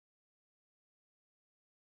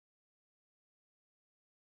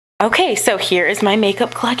Okay, so here is my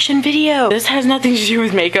makeup collection video. This has nothing to do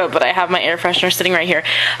with makeup, but I have my air freshener sitting right here.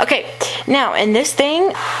 Okay, now in this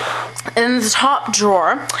thing, in the top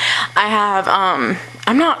drawer, I have,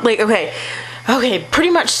 I'm not like, okay,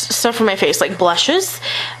 pretty much stuff for my face, like blushes,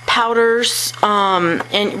 powders,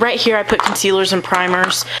 and right here I put concealers and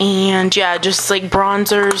primers, and yeah, just like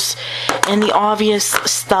bronzers, and the obvious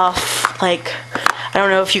stuff, like, I don't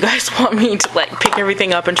know if you guys want me to like pick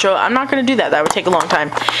everything up and show it. I'm not going to do that. That would take a long time.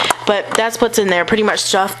 But that's what's in there. Pretty much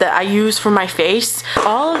stuff that I use for my face.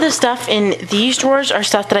 All of the stuff in these drawers are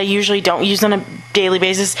stuff that I usually don't use on a daily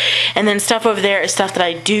basis. And then stuff over there is stuff that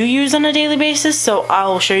I do use on a daily basis. So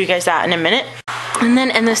I'll show you guys that in a minute. And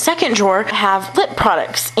then in the second drawer, I have lip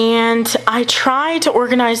products. And I try to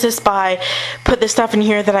organize this by put the stuff in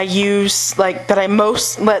here that I use, like that I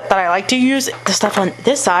like to use. The stuff on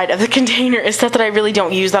this side of the container is stuff that I really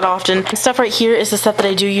don't use that often. And stuff right here is the stuff that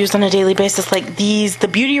I do use on a daily basis, like these. The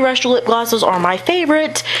Beauty Rush lip glosses are my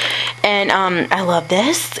favorite. And I love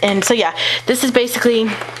this. And so yeah, this is basically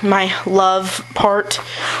my love part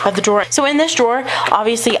of the drawer. So in this drawer,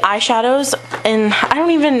 obviously eyeshadows, and I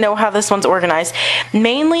don't even know how this one's organized.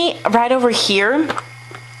 Mainly right over here,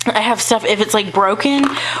 I have stuff if it's like broken,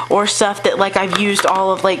 or stuff that like I've used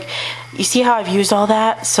all of, like, you see how I've used all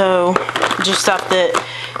that? So just stuff that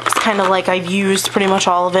it's kind of like I've used pretty much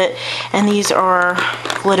all of it. And these are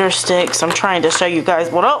glitter sticks. I'm trying to show you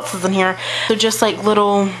guys what else is in here. So just like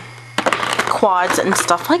little quads and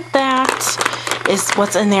stuff like that is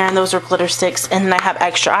what's in there, and those are glitter sticks. And then I have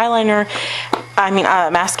extra eyeliner,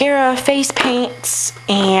 mascara, face paints,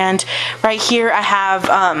 and right here I have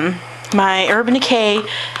my Urban Decay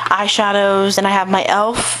eyeshadows, and I have my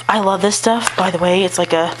e.l.f. I love this stuff, by the way. It's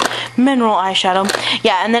like a mineral eyeshadow.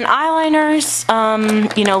 Yeah, and then eyeliners,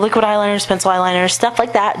 liquid eyeliners, pencil eyeliners, stuff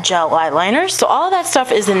like that, gel eyeliners. So all of that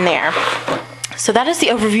stuff is in there. So that is the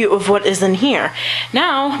overview of what is in here.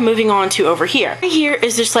 Now, moving on to over here. Here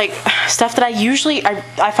is just like stuff that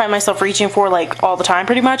I find myself reaching for like all the time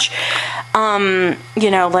pretty much.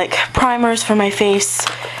 Like primers for my face,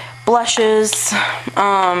 blushes,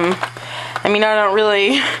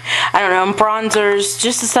 bronzers,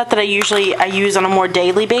 just the stuff that I use on a more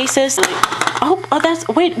daily basis. That's,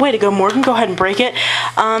 way to go, Morgan, go ahead and break it.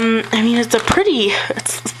 It's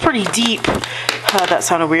pretty deep. That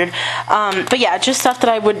sounded weird. But yeah, just stuff that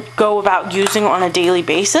I would go about using on a daily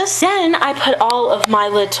basis. Then I put all of my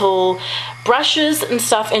little brushes and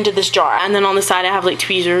stuff into this jar. And then on the side I have like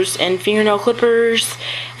tweezers and fingernail clippers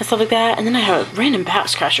and stuff like that. And then I have a random bat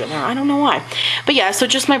scratcher in there. I don't know why. But yeah, so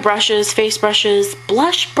just my brushes, face brushes,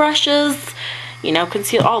 blush brushes,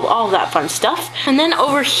 conceal, all of that fun stuff. And then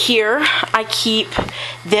over here, I keep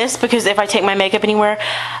this because if I take my makeup anywhere,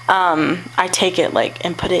 I take it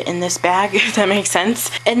and put it in this bag, if that makes sense.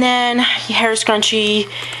 And then hair scrunchie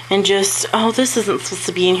and just, this isn't supposed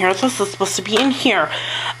to be in here. This is supposed to be in here.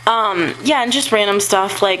 Yeah, and just random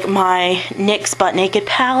stuff like my NYX Butt Naked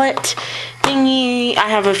palette thingy. I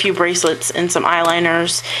have a few bracelets and some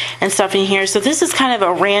eyeliners and stuff in here. So this is kind of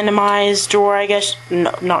a randomized drawer, I guess.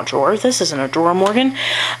 No, not drawer. This isn't a drawer, Morgan.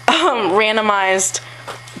 Randomized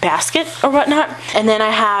basket or whatnot. And then I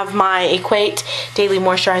have my Equate Daily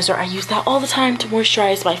Moisturizer. I use that all the time to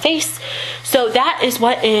moisturize my face. So that is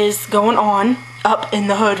what is going on up in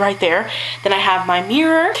the hood right there. Then I have my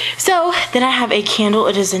mirror. So then I have a candle.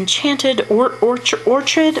 It is Enchanted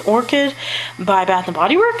Orchid by Bath &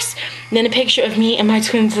 Body Works. Then a picture of me and my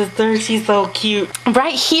twin sister. She's so cute.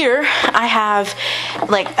 Right here I have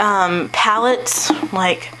like palettes,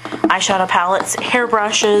 like eyeshadow palettes, hair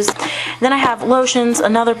brushes. Then I have lotions,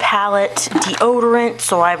 another palette, deodorant,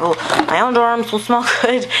 so my underarms will smell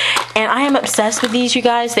good. And I am obsessed with these, you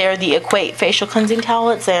guys. They are the Equate facial cleansing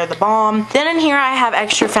tablets. They are the bomb. Then in here I have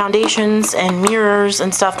extra foundations and mirrors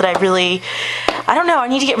and stuff that I don't know, I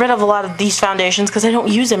need to get rid of a lot of these foundations because I don't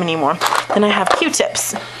use them anymore. Then I have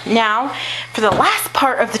Q-tips. Now, for the last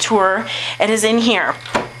part of the tour, it is in here.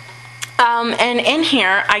 And in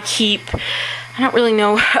here I keep, I don't really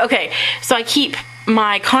know, okay, so I keep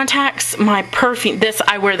my contacts, my perfume.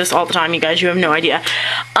 I wear this all the time, you guys, you have no idea.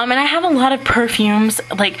 And I have a lot of perfumes,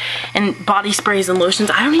 and body sprays and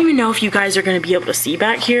lotions. I don't even know if you guys are going to be able to see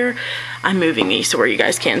back here. I'm moving these so where you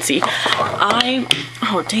guys can see.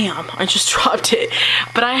 Oh damn, I just dropped it.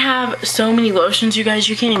 But I have so many lotions, you guys,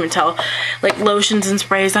 you can't even tell. Like lotions and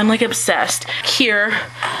sprays, I'm like obsessed. Here,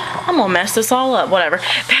 I'm gonna mess this all up, whatever.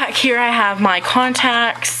 Back here I have my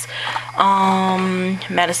contacts,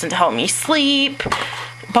 medicine to help me sleep,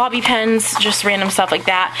 bobby pins, just random stuff like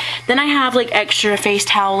that. Then I have like extra face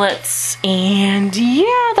towelettes, and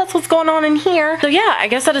yeah, that's what's going on in here. So yeah, I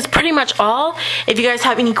guess that is pretty much all. If you guys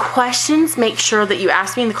have any questions, make sure that you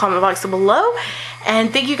ask me in the comment box below.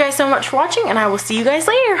 And thank you guys so much for watching, and I will see you guys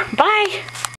later. Bye!